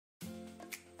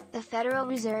The Federal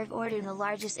Reserve ordered the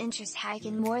largest interest hike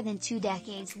in more than 2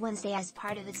 decades Wednesday as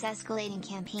part of its escalating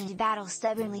campaign to battle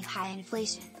stubbornly high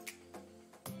inflation.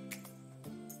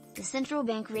 The central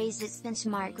bank raised its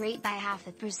benchmark rate by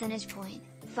 0.5 percentage point,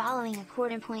 following a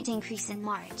quarter-point increase in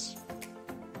March.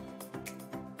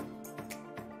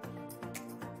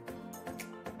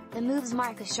 The moves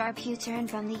mark a sharp U-turn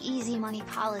from the easy money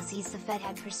policies the Fed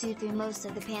had pursued through most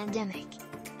of the pandemic.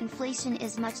 Inflation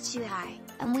is much too high,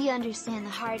 and we understand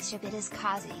the hardship it is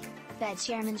causing, Fed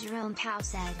Chairman Jerome Powell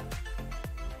said.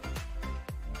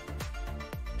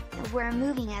 And we're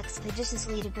moving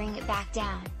expeditiously to bring it back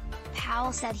down.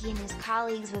 Powell said he and his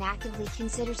colleagues would actively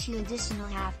consider 2 additional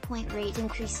half-point rate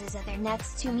increases at their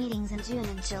next 2 meetings in June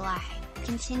and July,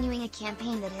 continuing a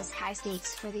campaign that has high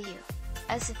stakes for the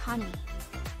U.S. economy.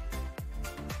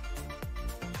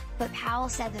 But Powell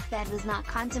said the Fed was not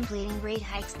contemplating rate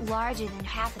hikes larger than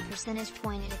 0.5 percentage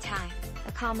point at a time,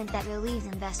 a comment that relieves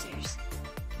investors.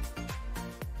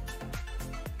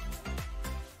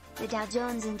 The Dow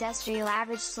Jones Industrial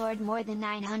Average soared more than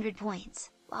 900 points,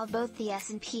 while both the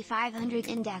S&P 500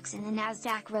 index and the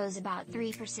Nasdaq rose about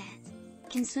 3%.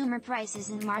 Consumer prices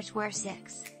in March were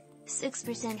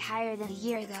 6% higher than a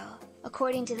year ago,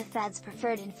 according to the Fed's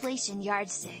preferred inflation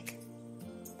yardstick.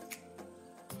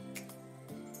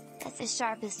 That's the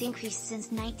sharpest increase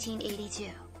since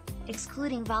 1982.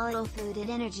 Excluding volatile food and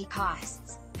energy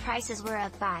costs, prices were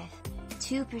up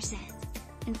 5.2%.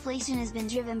 Inflation has been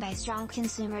driven by strong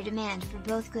consumer demand for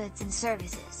both goods and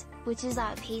services, which is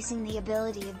outpacing the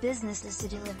ability of businesses to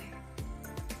deliver.